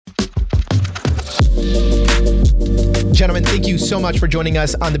Gentlemen, thank you so much for joining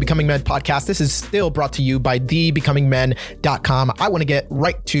us on the Becoming Men podcast. This is still brought to you by thebecomingmen.com. I want to get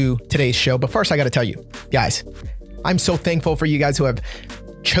right to today's show, but first I got to tell you, guys, I'm so thankful for you guys who have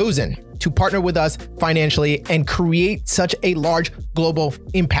chosen to partner with us financially and create such a large global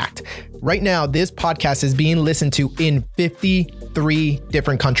impact. Right now, this podcast is being listened to in 53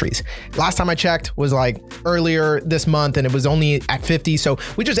 different countries. Last time I checked was like earlier this month and it was only at 50. So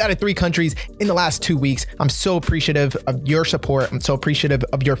we just added 3 countries in the last 2 weeks. I'm so appreciative of your support. I'm so appreciative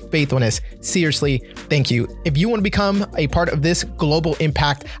of your faithfulness. Seriously, thank you. If you want to become a part of this global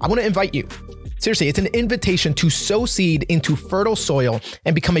impact, I want to invite you. Seriously, it's an invitation to sow seed into fertile soil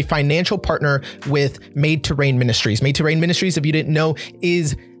and become a financial partner with Made to Reign Ministries. Made to Reign Ministries, if you didn't know,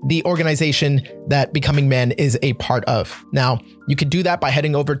 is the organization that Becoming Men is a part of. Now, you can do that by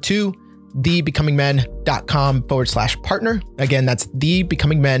heading over to thebecomingmen.com/partner. Again, that's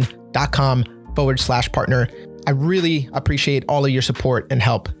thebecomingmen.com/partner. I really appreciate all of your support and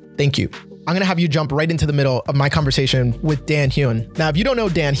help. Thank you. I'm going to have you jump right into the middle of my conversation with Dan Hewn. Now, if you don't know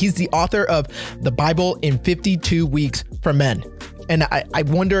Dan, he's the author of The Bible in 52 Weeks for Men. And I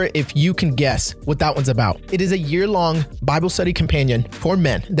wonder if you can guess what that one's about. It is a year-long Bible study companion for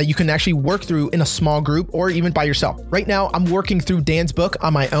men that you can actually work through in a small group or even by yourself. Right now, I'm working through Dan's book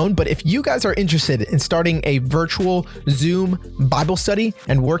on my own, but if you guys are interested in starting a virtual Zoom Bible study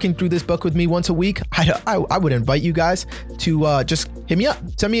and working through this book with me once a week, I would invite you guys to just hit me up.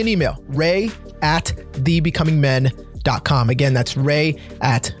 Send me an email, ray@thebecomingmen.com. Again, that's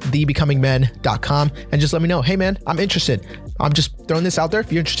ray@thebecomingmen.com. And just let me know, hey man, I'm interested. I'm just throwing this out there.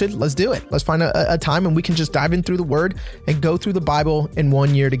 If you're interested, let's do it. Let's find a time and we can just dive in through the word and go through the Bible in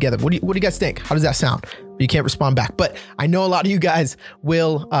 1 year together. What do you guys think? How does that sound? You can't respond back, but I know a lot of you guys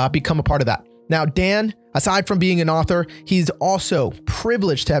will become a part of that. Now, Dan, aside from being an author, he's also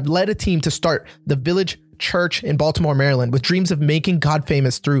privileged to have led a team to start the Village Church in Baltimore, Maryland, with dreams of making God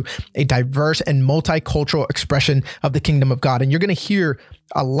famous through a diverse and multicultural expression of the kingdom of God. And you're going to hear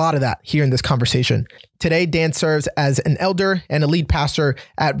a lot of that here in this conversation. Today, Dan serves as an elder and a lead pastor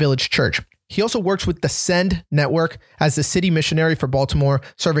at Village Church. He also works with the Send Network as the city missionary for Baltimore,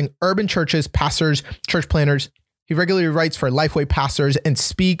 serving urban churches, pastors, church planners. He regularly writes for Lifeway pastors and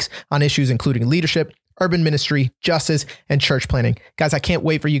speaks on issues including leadership, urban ministry, justice, and church planning. Guys, I can't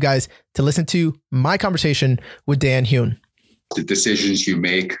wait for you guys to listen to my conversation with Dan Hewn. The decisions you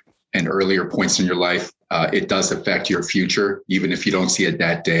make in earlier points in your life, it does affect your future, even if you don't see it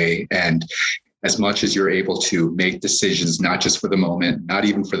that day. And as much as you're able to make decisions, not just for the moment, not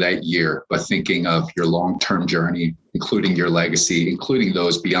even for that year, but thinking of your long-term journey, including your legacy, including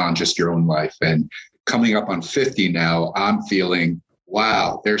those beyond just your own life. And coming up on 50 now, I'm feeling,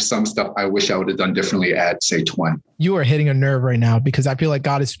 wow, there's some stuff I wish I would have done differently at, say, 20. You are hitting a nerve right now because I feel like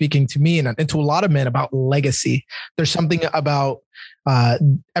God is speaking to me and to a lot of men about legacy. There's something about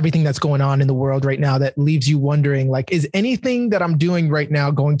everything that's going on in the world right now that leaves you wondering, like, is anything that I'm doing right now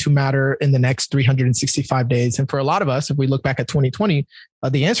going to matter in the next 365 days? And for a lot of us, if we look back at 2020,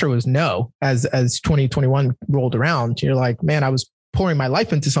 the answer was no. As 2021 rolled around, you're like, man, I was pouring my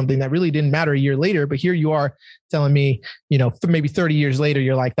life into something that really didn't matter a year later. But here you are telling me, maybe 30 years later,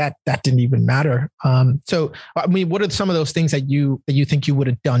 you're like, that didn't even matter. So, I mean, what are some of those things that you think you would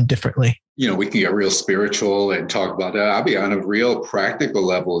have done differently? We can get real spiritual and talk about that. I'll be on a real practical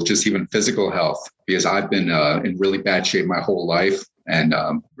level, just even physical health, because I've been in really bad shape my whole life and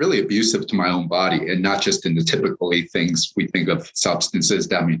really abusive to my own body, and not just in the typically things we think of substances.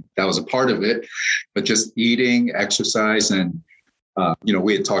 That was a part of it, but just eating, exercise, and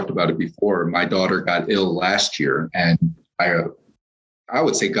we had talked about it before. My daughter got ill last year, and I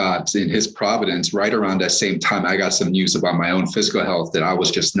would say God's in his providence, right around that same time, I got some news about my own physical health that I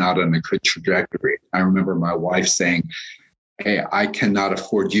was just not on a good trajectory. I remember my wife saying, hey, I cannot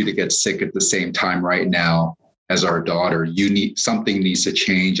afford you to get sick at the same time right now as our daughter. Something needs to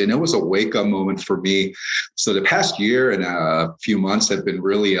change. And it was a wake up moment for me. So the past year and a few months have been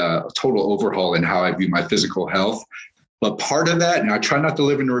really a total overhaul in how I view my physical health. But part of that, and I try not to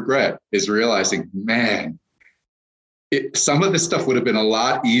live in regret, is realizing, man, some of this stuff would have been a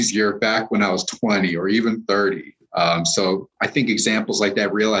lot easier back when I was 20 or even 30. So I think examples like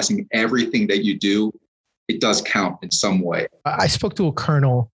that, realizing everything that you do, it does count in some way. I spoke to a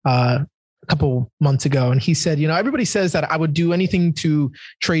colonel a couple months ago, and he said, everybody says that I would do anything to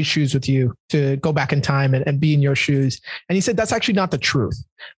trade shoes with you, to go back in time and be in your shoes. And he said, that's actually not the truth.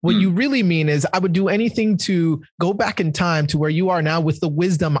 What you really mean is I would do anything to go back in time to where you are now with the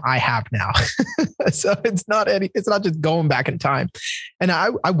wisdom I have now. So it's not just going back in time. And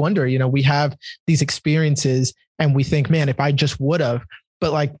I wonder, we have these experiences and we think, man, if I just would have,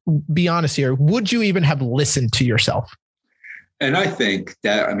 but like, be honest here. Would you even have listened to yourself? And I think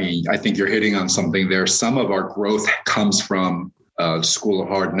you're hitting on something there. Some of our growth comes from School of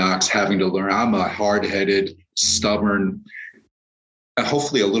Hard Knocks, having to learn. I'm a hard-headed, stubborn,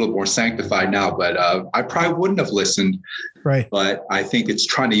 hopefully a little more sanctified now, but I probably wouldn't have listened. Right. But I think it's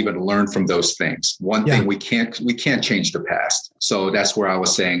trying to even learn from those things. One thing, we can't change the past. So that's where I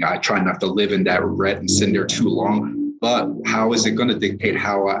was saying, I try not to live in that regret and sit there too long. But how is it going to dictate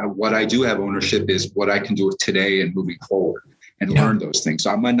what I do have ownership is what I can do today and moving forward and learn those things. So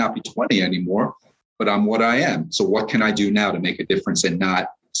I might not be 20 anymore, but I'm what I am. So what can I do now to make a difference and not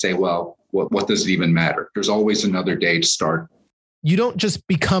say, well, what does it even matter? There's always another day to start. You don't just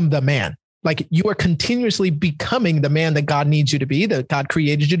become the man. Like, you are continuously becoming the man that God needs you to be, that God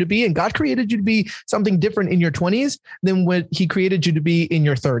created you to be. And God created you to be something different in your 20s than what he created you to be in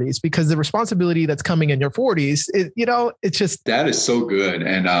your 30s, because the responsibility that's coming in your 40s, it's just. That is so good.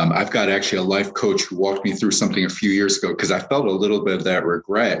 And I've got actually a life coach who walked me through something a few years ago, because I felt a little bit of that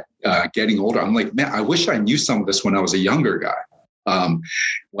regret getting older. I'm like, man, I wish I knew some of this when I was a younger guy.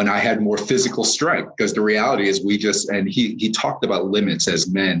 When I had more physical strength, because the reality is he talked about limits as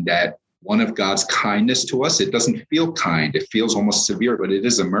men, that one of God's kindness to us, it doesn't feel kind. It feels almost severe, but it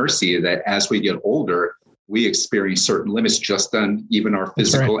is a mercy that as we get older, we experience certain limits just on even our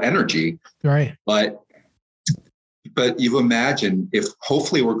physical energy. Right. But you imagine if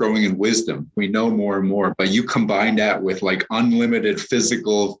hopefully we're growing in wisdom, we know more and more, but you combine that with like unlimited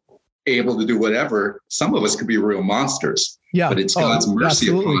physical, able to do whatever, some of us could be real monsters. Yeah. But it's God's mercy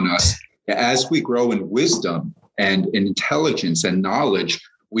upon us. As we grow in wisdom and in intelligence and knowledge,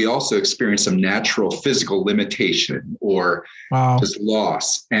 we also experience some natural physical limitation or just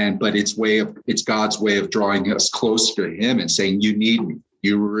loss. But it's God's way of drawing us closer to him and saying, you need me.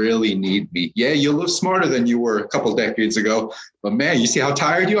 You really need me. Yeah, you look smarter than you were a couple decades ago, but man, you see how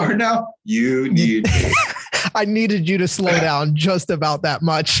tired you are now? You need me. I needed you to slow down just about that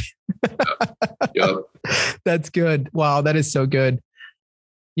much. Yep. That's good. Wow, that is so good.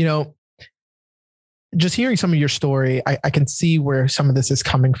 Just hearing some of your story, I can see where some of this is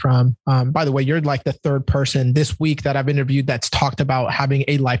coming from. By the way, you're like the third person this week that I've interviewed that's talked about having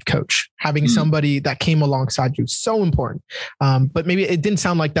a life coach, having somebody that came alongside you. So important. But maybe it didn't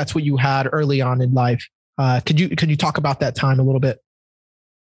sound like that's what you had early on in life. Could you talk about that time a little bit?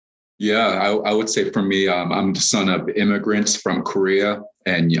 Yeah, I would say for me, I'm the son of immigrants from Korea.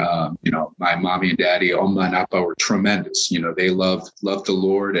 And, my mommy and daddy, Oma and Appa, were tremendous. They loved the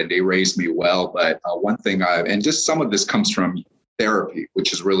Lord and they raised me well. But one thing and just some of this comes from therapy,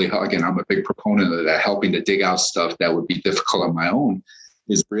 which is really, again, I'm a big proponent of that, helping to dig out stuff that would be difficult on my own,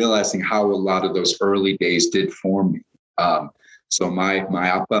 is realizing how a lot of those early days did form me. So my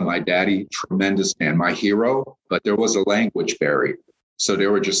Appa, my daddy, tremendous man, my hero, but there was a language barrier. So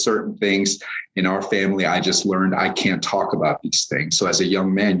there were just certain things in our family I just learned I can't talk about these things. So as a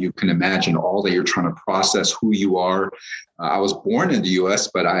young man, you can imagine all that you're trying to process who you are. I was born in the US,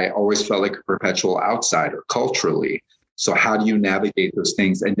 but I always felt like a perpetual outsider culturally. So how do you navigate those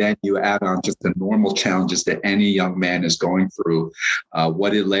things? And then you add on just the normal challenges that any young man is going through.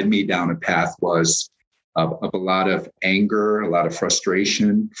 What it led me down a path was of a lot of anger, a lot of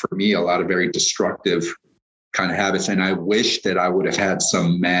frustration. For me, a lot of very destructive kind of habits. And I wish that I would have had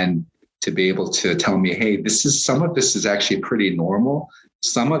some men to be able to tell me, hey, some of this is actually pretty normal.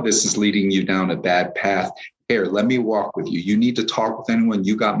 Some of this is leading you down a bad path. Here, let me walk with you. You need to talk with anyone.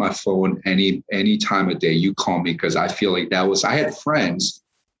 You got my phone any time of day. You call me, because I feel like I had friends.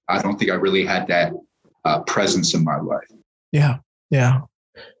 I don't think I really had that presence in my life. Yeah. Yeah.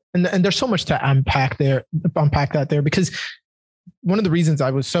 And there's so much to unpack that there, because one of the reasons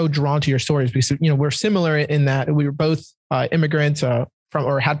I was so drawn to your story is because, we're similar in that we were both immigrants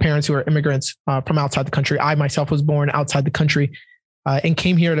had parents who were immigrants from outside the country. I myself was born outside the country and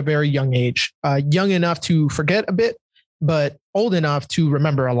came here at a very young age, young enough to forget a bit, but old enough to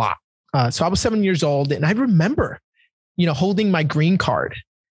remember a lot. So I was 7 years old, and I remember, holding my green card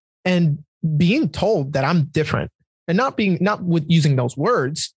and being told that I'm different, and not with using those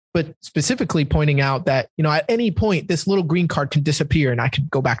words, but specifically pointing out that, at any point, this little green card can disappear and I could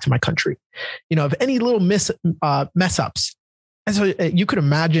go back to my country, of any little mess ups. And so you could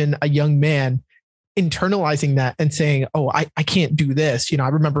imagine a young man internalizing that and saying, oh, I can't do this. I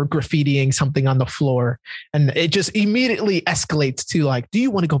remember graffitiing something on the floor, and it just immediately escalates to like, do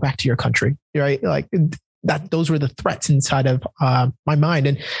you want to go back to your country? Right? Like that, those were the threats inside of my mind.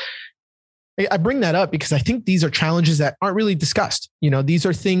 And I bring that up because I think these are challenges that aren't really discussed. These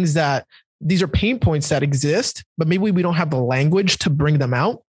are pain points that exist, but maybe we don't have the language to bring them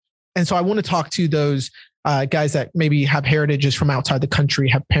out. And so I want to talk to those guys that maybe have heritages from outside the country,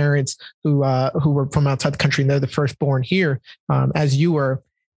 have parents who were from outside the country and they're the firstborn here, as you were,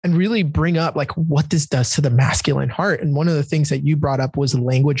 and really bring up like what this does to the masculine heart. And one of the things that you brought up was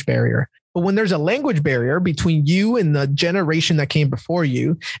language barrier. But when there's a language barrier between you and the generation that came before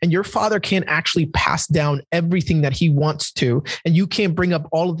you, and your father can't actually pass down everything that he wants to, and you can't bring up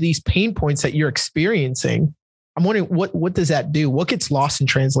all of these pain points that you're experiencing, I'm wondering what does that do? What gets lost in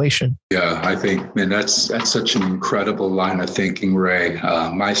translation? Yeah, I think, man, that's such an incredible line of thinking, Ray.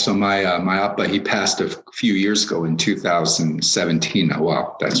 My Appa, he passed a few years ago in 2017.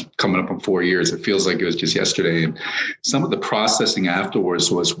 Wow, that's coming up on 4 years. It feels like it was just yesterday. And some of the processing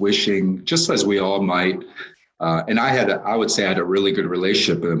afterwards was wishing, just as we all might. And I would say I had a really good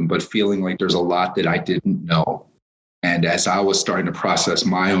relationship with him, but feeling like there's a lot that I didn't know. And as I was starting to process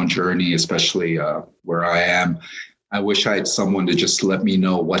my own journey, especially where I am, I wish I had someone to just let me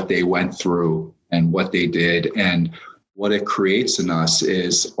know what they went through and what they did. And what it creates in us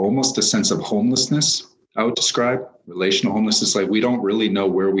is almost a sense of homelessness, I would describe. Relational homelessness, like we don't really know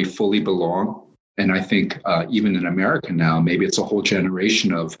where we fully belong. And I think even in America now, maybe it's a whole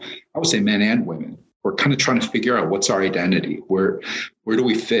generation of, I would say, men and women. We're kind of trying to figure out what's our identity, where do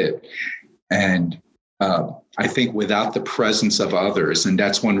we fit? And I think without the presence of others, and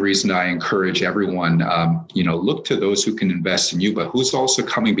that's one reason I encourage everyone, look to those who can invest in you, but who's also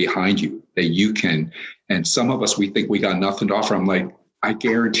coming behind you that you can. And some of us, we think we got nothing to offer. I'm like, I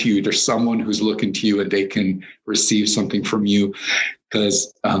guarantee you there's someone who's looking to you and they can receive something from you.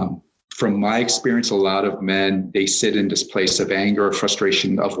 Because from my experience, a lot of men, they sit in this place of anger or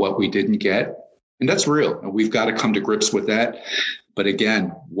frustration of what we didn't get. And that's real. And we've got to come to grips with that. But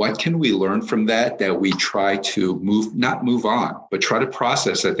again, what can we learn from that we try to not move on, but try to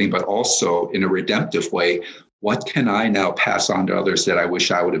process that thing, but also in a redemptive way, what can I now pass on to others that I wish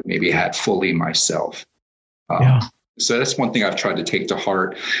I would have maybe had fully myself? So that's one thing I've tried to take to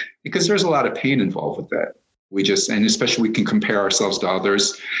heart, because there's a lot of pain involved with that. And especially we can compare ourselves to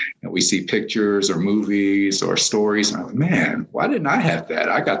others, and we see pictures or movies or stories. And I'm like, man, why didn't I have that?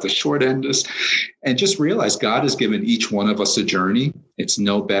 I got the short end of this. And just realize God has given each one of us a journey. It's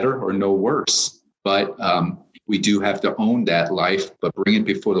no better or no worse, but we do have to own that life, but bring it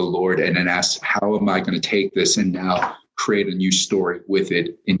before the Lord and then ask, how am I going to take this and now create a new story with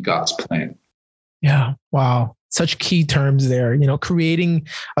it in God's plan? Yeah. Wow. Such key terms there, creating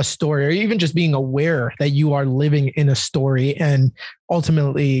a story, or even just being aware that you are living in a story. And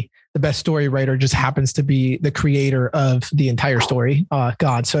ultimately, the best story writer just happens to be the creator of the entire story,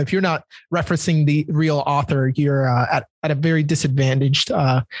 God. So if you're not referencing the real author, you're at a very disadvantaged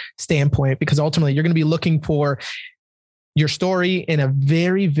standpoint, because ultimately you're going to be looking for your story in a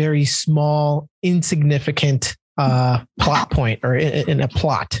very, very small, insignificant plot point, or in a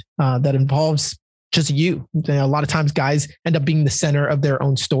plot that involves just you. A lot of times guys end up being the center of their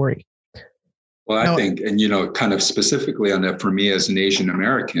own story. Well, I think, and, kind of specifically on that for me as an Asian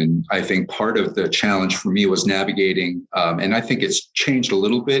American, I think part of the challenge for me was navigating, and I think it's changed a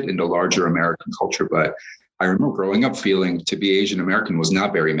little bit in the larger American culture, but I remember growing up feeling to be Asian American was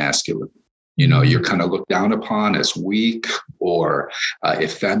not very masculine. You're kind of looked down upon as weak or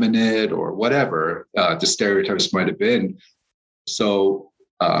effeminate or whatever the stereotypes might have been. So,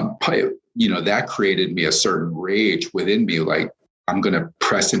 that created me a certain rage within me. Like, I'm going to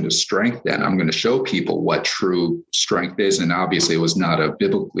press into strength then. I'm going to show people what true strength is. And obviously it was not a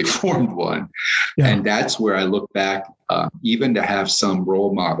biblically formed one. Yeah. And that's where I look back, even to have some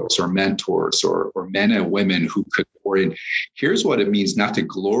role models or mentors or men and women who could pour in. Here's what it means not to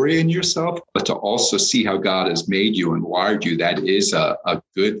glory in yourself, but to also see how God has made you and wired you. That is a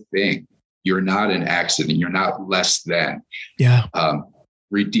good thing. You're not an accident. You're not less than. Yeah.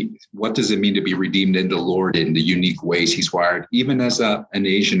 What does it mean to be redeemed in the Lord in the unique ways he's wired, even as an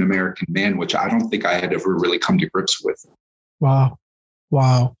Asian American man, which I don't think I had ever really come to grips with. Wow.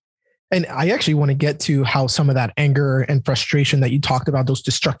 And I actually want to get to how some of that anger and frustration that you talked about, those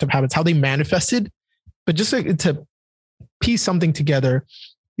destructive habits, how they manifested. But just to piece something together,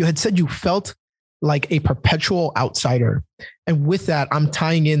 you had said you felt like a perpetual outsider. And with that, I'm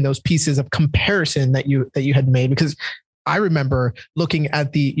tying in those pieces of comparison that you had made, because I remember looking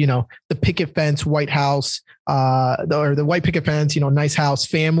at the picket fence, White House, or the white picket fence, nice house,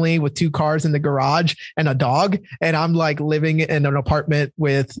 family with 2 cars in the garage and a dog. And I'm like living in an apartment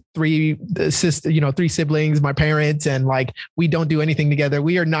with 3 siblings, my parents, and like, we don't do anything together.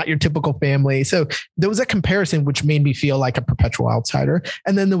 We are not your typical family. So there was a comparison, which made me feel like a perpetual outsider.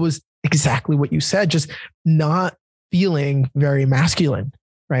 And then there was exactly what you said, just not feeling very masculine.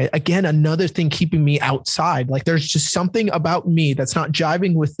 Right. Again, another thing keeping me outside. Like, there's just something about me that's not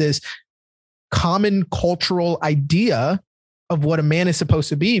jiving with this common cultural idea of what a man is supposed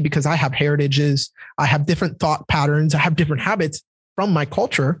to be, because I have heritages, I have different thought patterns, I have different habits from my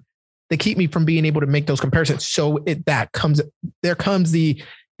culture that keep me from being able to make those comparisons. So there comes the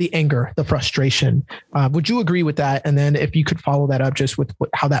anger, the frustration. Would you agree with that? And then if you could follow that up just with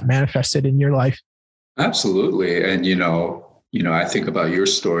how that manifested in your life. Absolutely. And, I think about your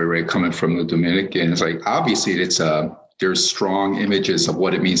story, right? Coming from the Dominican, it's like, obviously there's strong images of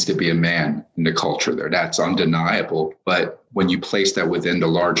what it means to be a man in the culture there. That's undeniable. But when you place that within the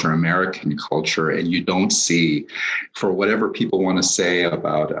larger American culture and you don't see, for whatever people want to say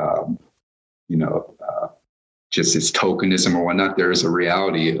about, just its tokenism or whatnot, there is a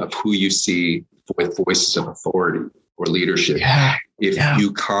reality of who you see with voices of authority or leadership. Yeah. If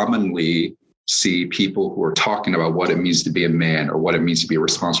you commonly see people who are talking about what it means to be a man or what it means to be a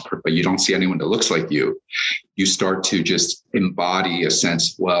responsible person, but you don't see anyone that looks like you start to just embody a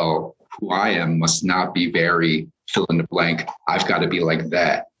sense, well, who I am must not be very fill in the blank. I've got to be like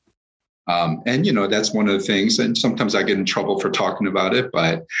that. That's one of the things. And sometimes I get in trouble for talking about it,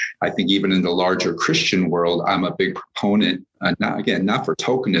 but I think even in the larger Christian world, I'm a big proponent, not for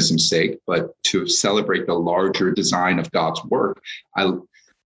tokenism's sake, but to celebrate the larger design of God's work.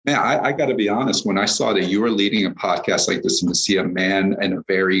 I got to be honest, when I saw that you were leading a podcast like this and to see a man and a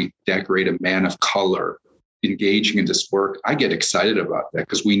very decorated man of color engaging in this work, I get excited about that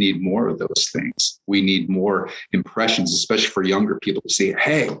because we need more of those things. We need more impressions, especially for younger people to see,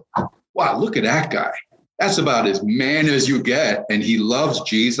 hey, wow, look at that guy. That's about as man as you get. And he loves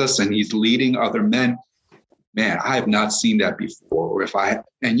Jesus and he's leading other men. Man, I have not seen that before.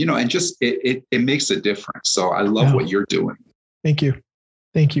 It makes a difference. So I love what you're doing. Thank you.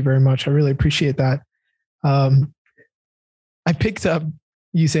 Thank you very much. I really appreciate that. I picked up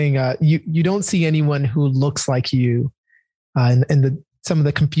you saying you don't see anyone who looks like you, and some of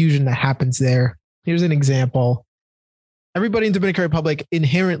the confusion that happens there. Here's an example. Everybody in Dominican Republic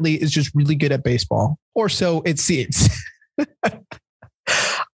inherently is just really good at baseball, or so it seems.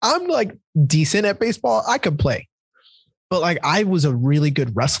 I'm like decent at baseball. I could play, but like I was a really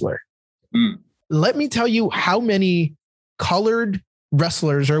good wrestler. Let me tell you how many colored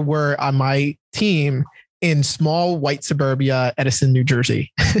wrestlers were on my team in small white suburbia, Edison, New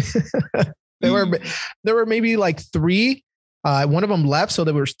Jersey. There were maybe like 3. One of them left, so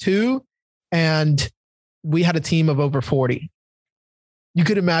there was 2, and we had a team of over 40. You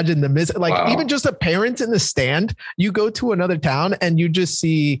could imagine even just the parents in the stand. You go to another town and you just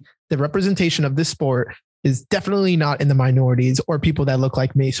see the representation of this sport is definitely not in the minorities or people that look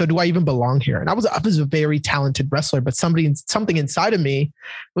like me. So do I even belong here? And I was a very talented wrestler, but something inside of me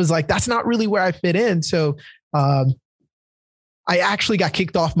was like, that's not really where I fit in. So I actually got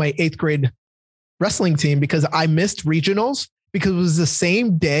kicked off my 8th grade wrestling team because I missed regionals because it was the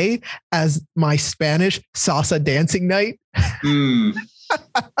same day as my Spanish salsa dancing night.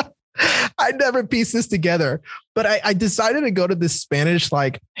 I never pieced this together, but I decided to go to this Spanish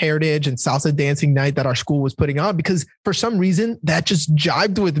like heritage and salsa dancing night that our school was putting on because for some reason that just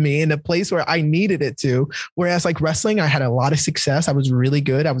jived with me in a place where I needed it to. Whereas like wrestling, I had a lot of success. I was really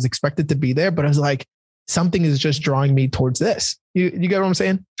good. I was expected to be there, but I was like, something is just drawing me towards this. You get what I'm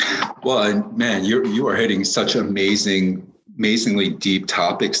saying? Well, and man, you are hitting such amazingly deep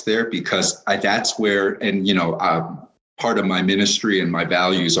topics there because that's where, and part of my ministry and my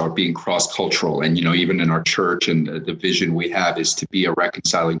values are being cross-cultural. And, even in our church and the vision we have is to be a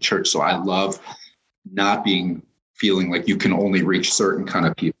reconciling church. So I love not feeling like you can only reach certain kind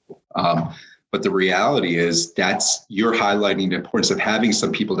of people. But the reality is you're highlighting the importance of having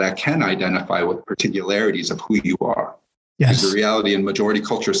some people that can identify with particularities of who you are. Yes. Because the reality in majority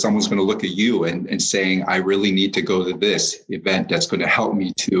culture, someone's going to look at you and saying, I really need to go to this event that's going to help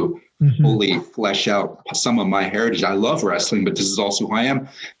me to fully flesh out some of my heritage. I love wrestling, but this is also who I am.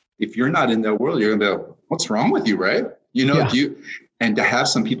 If you're not in that world, you're going to be like, what's wrong with you, right? And to have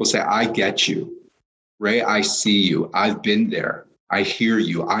some people say, I get you, Ray, I see you. I've been there. I hear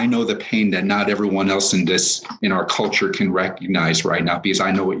you. I know the pain that not everyone else in our culture can recognize right now because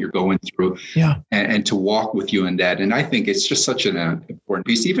I know what you're going through. Yeah. And to walk with you in that. And I think it's just such an important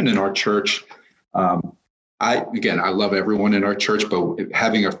piece, even in our church. I love everyone in our church, but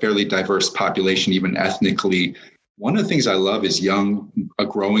having a fairly diverse population, even ethnically, one of the things I love is a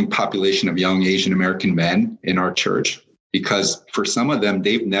growing population of young Asian American men in our church, because for some of them,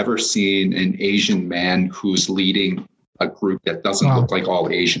 they've never seen an Asian man who's leading a group that doesn't look like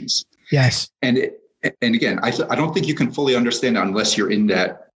all Asians. Yes. And again, I don't think you can fully understand that unless you're in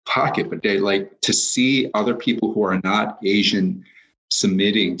that pocket, but they like to see other people who are not Asian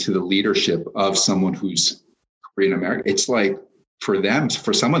submitting to the leadership of someone who's Korean American. It's like for them,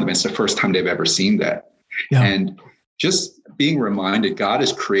 for some of them, it's the first time they've ever seen that. Yeah. And just being reminded, God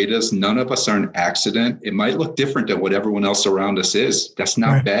has created us. None of us are an accident. It might look different than what everyone else around us is. That's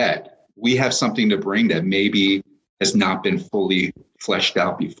not bad. We have something to bring that maybe has not been fully fleshed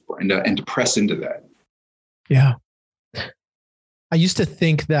out before, and to press into that. Yeah. I used to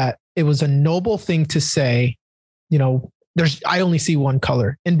think that it was a noble thing to say, I only see one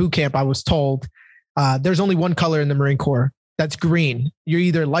color. In boot camp, I was told there's only one color in the Marine Corps. That's green. You're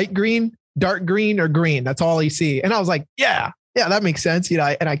either light green, dark green, or green. That's all you see. And I was like, yeah, that makes sense. And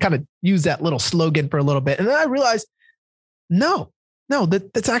I kind of used that little slogan for a little bit. And then I realized, no,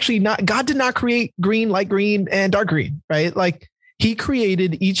 that's actually not, God did not create green, light green, and dark green, right? Like he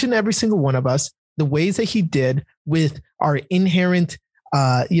created each and every single one of us the ways that he did with our inherent,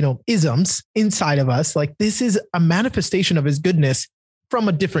 isms inside of us. Like this is a manifestation of his goodness from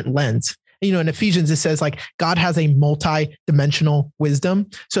a different lens. In Ephesians, it says like God has a multi-dimensional wisdom.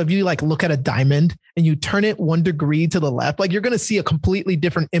 So if you like look at a diamond and you turn it 1 degree to the left, like you're going to see a completely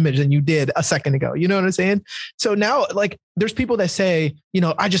different image than you did a second ago. You know what I'm saying? So now like there's people that say,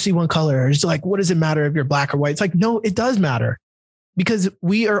 I just see one color. It's like, what does it matter if you're black or white? It's like, no, it does matter because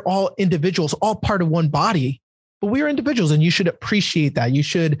we are all individuals, all part of one body, but we are individuals and you should appreciate that. You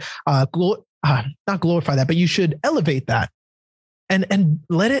should not glorify that, but you should elevate that. And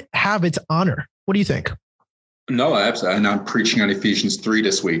let it have its honor. What do you think? No, absolutely. And I'm preaching on Ephesians 3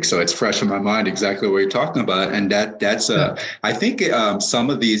 this week, so it's fresh in my mind exactly what you're talking about. And that's I think some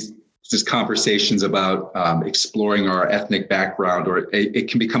of these just conversations about exploring our ethnic background, or it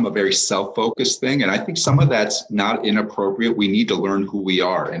can become a very self-focused thing. And I think some of that's not inappropriate. We need to learn who we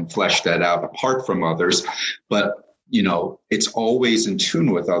are and flesh that out apart from others. But it's always in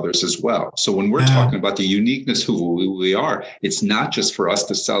tune with others as well. So when we're talking about the uniqueness of who we are, it's not just for us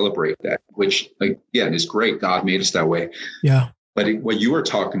to celebrate that, which again is great. God made us that way. Yeah. But what you were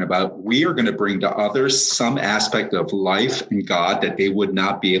talking about, we are going to bring to others some aspect of life and God that they would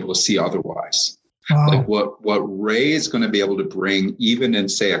not be able to see otherwise. Wow. Like what Ray is going to be able to bring, even in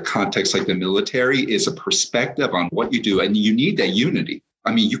say a context like the military, is a perspective on what you do, and you need that unity.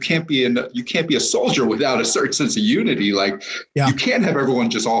 I mean, you can't be a soldier without a certain sense of unity. Like you can't have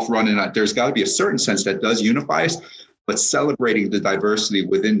everyone just off running. There's got to be a certain sense that does unify us, but celebrating the diversity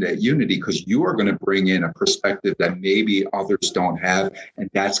within that unity, because you are going to bring in a perspective that maybe others don't have, and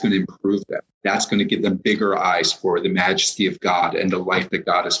that's going to improve them. That's going to give them bigger eyes for the majesty of God and the life that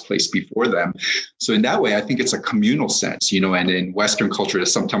God has placed before them. So in that way, I think it's a communal sense, and in Western culture,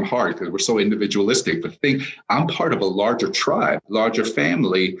 it's sometimes hard because we're so individualistic, but I'm part of a larger tribe, larger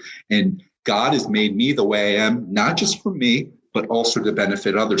family, and God has made me the way I am, not just for me, but also to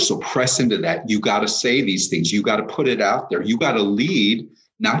benefit others. So press into that. You got to say these things. You got to put it out there. You got to lead,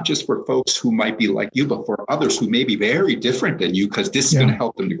 not just for folks who might be like you, but for others who may be very different than you, because this is going to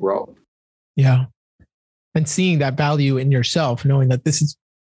help them to grow. Yeah. And seeing that value in yourself, knowing that this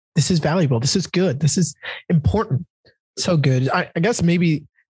is valuable. This is good. This is important. So good. I guess maybe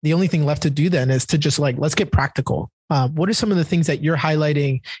the only thing left to do then is to just let's get practical. What are some of the things that you're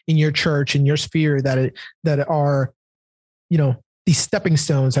highlighting in your church, in your sphere that are, these stepping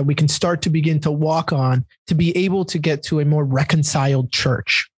stones that we can start to begin to walk on to be able to get to a more reconciled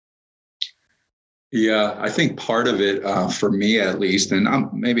church? Yeah, I think part of it for me, at least, and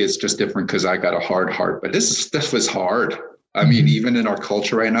maybe it's just different because I got a hard heart, but this stuff is hard. I mean, even in our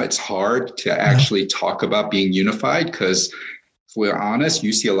culture right now, it's hard to actually talk about being unified, because if we're honest,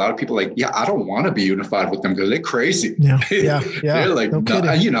 you see a lot of people like, I don't want to be unified with them because they're crazy. Yeah. They're like,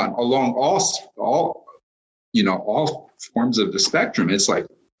 along all forms of the spectrum. It's like,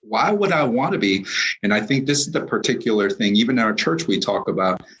 why would I want to be? And I think this is the particular thing, even in our church, we talk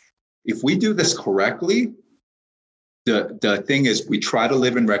about, if we do this correctly, the thing is, we try to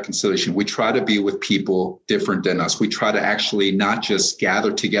live in reconciliation. We try to be with people different than us. We try to actually not just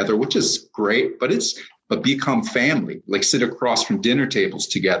gather together, which is great, but become family, like sit across from dinner tables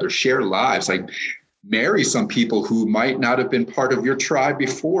together, share lives, like marry some people who might not have been part of your tribe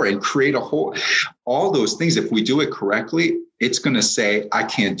before, and create all those things. If we do it correctly, it's going to say, I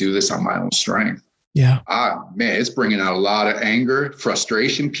can't do this on my own strength. Yeah. Man, it's bringing out a lot of anger,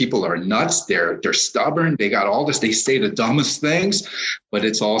 frustration. People are nuts. They're stubborn. They got all this. They say the dumbest things, but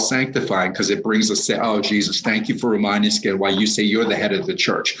it's all sanctifying because it brings us to, oh, Jesus, thank you for reminding us again why you say you're the head of the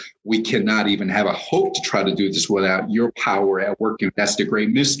church. We cannot even have a hope to try to do this without your power at work. And that's the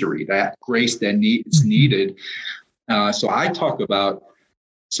great mystery, that grace that is needed. So I talk about,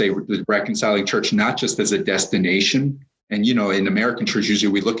 say, the reconciling church, not just as a destination. And, in American church,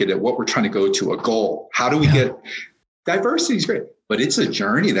 usually we look at it, what we're trying to go to, a goal. How do we get diversity is great, but it's a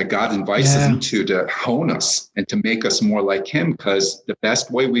journey that God invites us into to hone us and to make us more like him. Because the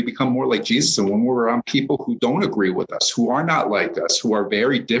best way we become more like Jesus is when we're around people who don't agree with us, who are not like us, who are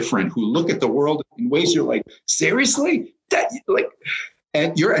very different, who look at the world in ways you're like, seriously?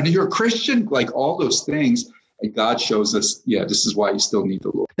 And you're a Christian, like all those things. And God shows us, this is why you still need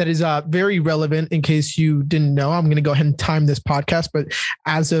the Lord. That is very relevant. In case you didn't know, I'm going to go ahead and time this podcast. But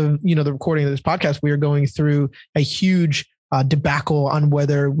as of the recording of this podcast, we are going through a huge debacle on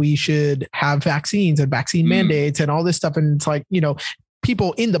whether we should have vaccines and vaccine mandates and all this stuff. And it's like,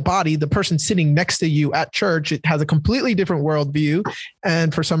 people in the body, the person sitting next to you at church, it has a completely different worldview.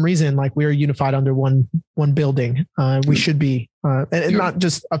 And for some reason, like we are unified under one building. We should be, and not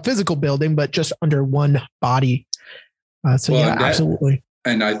just a physical building, but just under one body. Absolutely.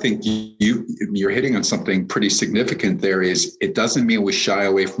 And I think you're hitting on something pretty significant there. Is it doesn't mean we shy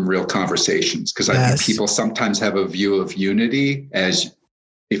away from real conversations, because I think people sometimes have a view of unity as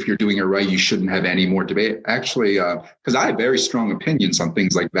if you're doing it right, you shouldn't have any more debate. Actually, because I have very strong opinions on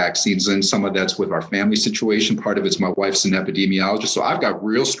things like vaccines, and some of that's with our family situation. Part of it's my wife's an epidemiologist, so I've got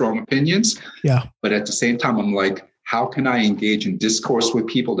real strong opinions. Yeah. But at the same time, I'm like, how can I engage in discourse with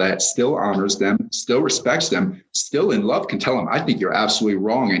people that still honors them, still respects them, still in love, can tell them, I think you're absolutely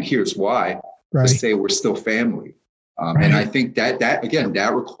wrong, and here's why, to say we're still family. And I think that again,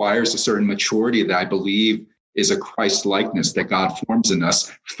 that requires a certain maturity that I believe is a Christ likeness that God forms in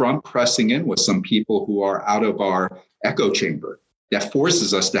us from pressing in with some people who are out of our echo chamber, that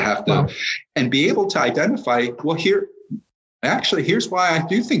forces us to have to and be able to identify, well, here's why I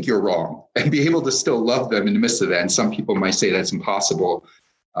do think you're wrong, and be able to still love them in the midst of that. And some people might say that's impossible.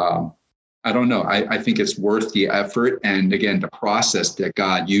 I don't know. I think it's worth the effort. And again, the process that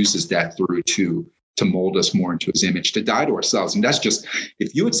God uses that through to mold us more into his image, to die to ourselves. And that's just,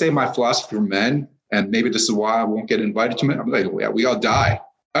 if you would say my philosophy for men, and maybe this is why I won't get invited to men, I'm like, yeah, we all die.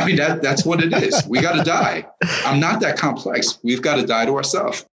 I mean, that's what it is. We got to die. I'm not that complex. We've got to die to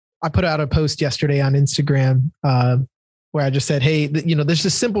ourselves. I put out a post yesterday on Instagram where I just said, hey, there's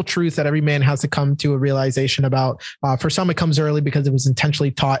this simple truth that every man has to come to a realization about. For some, it comes early because it was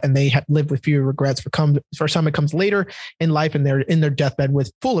intentionally taught and they have lived with fewer regrets. For some, it comes later in life and they're in their deathbed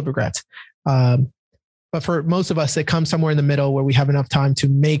full of regrets. But for most of us, it comes somewhere in the middle where we have enough time to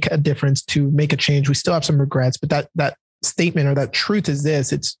make a difference, to make a change. We still have some regrets, but that statement or that truth is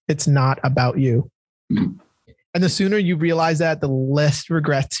this: it's not about you. Mm-hmm. And the sooner you realize that, the less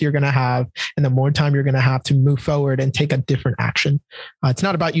regrets you're going to have, and the more time you're going to have to move forward and take a different action. It's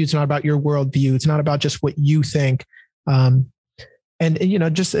not about you. It's not about your worldview. It's not about just what you think.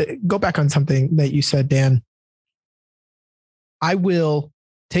 Just go back on something that you said, Dan. I will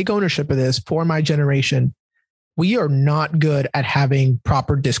take ownership of this for my generation. We are not good at having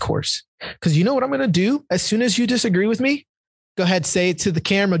proper discourse, because you know what I'm going to do as soon as you disagree with me? Go ahead, say it to the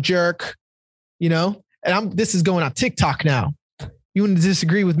camera, jerk, and this is going on TikTok now. You want to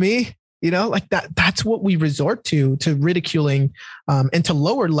disagree with me? Like that, that's what we resort to ridiculing, and to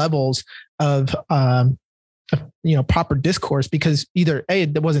lower levels of, proper discourse, because either A,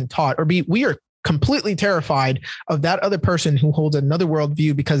 it wasn't taught, or B, we are completely terrified of that other person who holds another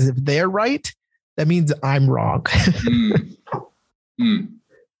worldview, because if they're right, that means I'm wrong.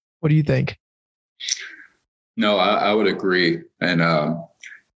 What do you think? No, I would agree. And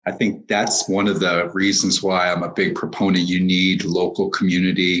I think that's one of the reasons why I'm a big proponent. You need local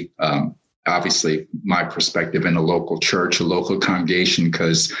community. Obviously, my perspective in a local church, a local congregation,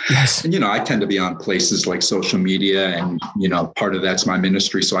 because, I tend to be on places like social media, and, part of that's my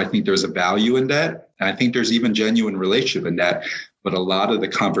ministry. So I think there's a value in that. And I think there's even genuine relationship in that. But a lot of the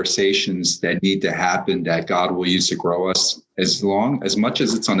conversations that need to happen, that God will use to grow us, as much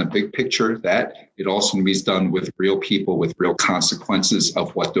as it's on a big picture, that it also needs done with real people, with real consequences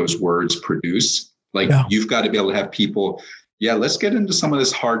of what those words produce. You've got to be able to have people, let's get into some of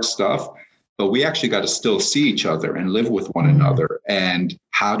this hard stuff, but we actually got to still see each other and live with one another. And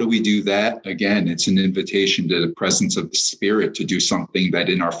how do we do that? Again, it's an invitation to the presence of the Spirit to do something that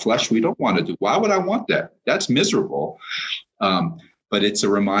in our flesh we don't want to do. Why would I want that? That's miserable. But it's a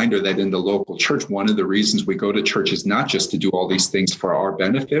reminder that in the local church, one of the reasons we go to church is not just to do all these things for our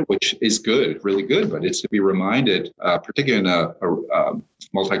benefit, which is good, really good, but it's to be reminded, particularly in a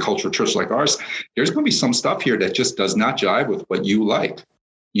multicultural church like ours, there's going to be some stuff here that just does not jive with what you like.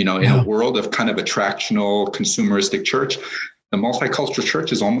 In a world of kind of attractional, consumeristic church, the multicultural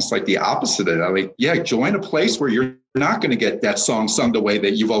church is almost like the opposite of that. Join a place where you're not going to get that song sung the way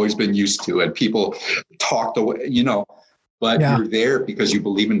that you've always been used to, and people talk the way, but you're there because you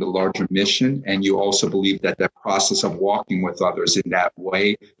believe in the larger mission. And you also believe that process of walking with others in that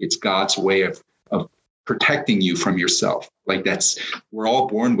way, it's God's way of protecting you from yourself. Like we're all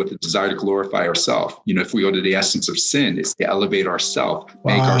born with a desire to glorify ourselves. If we go to the essence of sin, it's to elevate ourselves,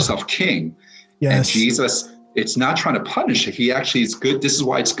 make ourselves king. Yes. And Jesus, it's not trying to punish it. He actually is good. This is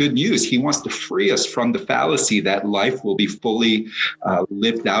why it's good news. He wants to free us from the fallacy that life will be fully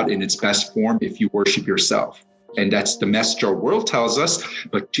lived out in its best form if you worship yourself. And that's the message our world tells us.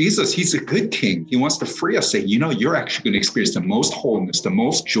 But Jesus, he's a good king. He wants to free us, say, you're actually going to experience the most wholeness, the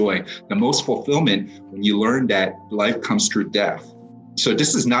most joy, the most fulfillment when you learn that life comes through death. So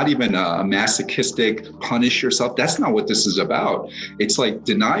this is not even a masochistic punish yourself. That's not what this is about. It's like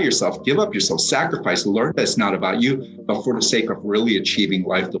deny yourself, give up yourself, sacrifice, learn that it's not about you, but for the sake of really achieving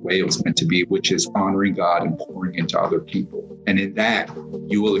life the way it was meant to be, which is honoring God and pouring into other people. And in that,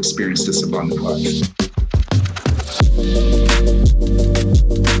 you will experience this abundant life.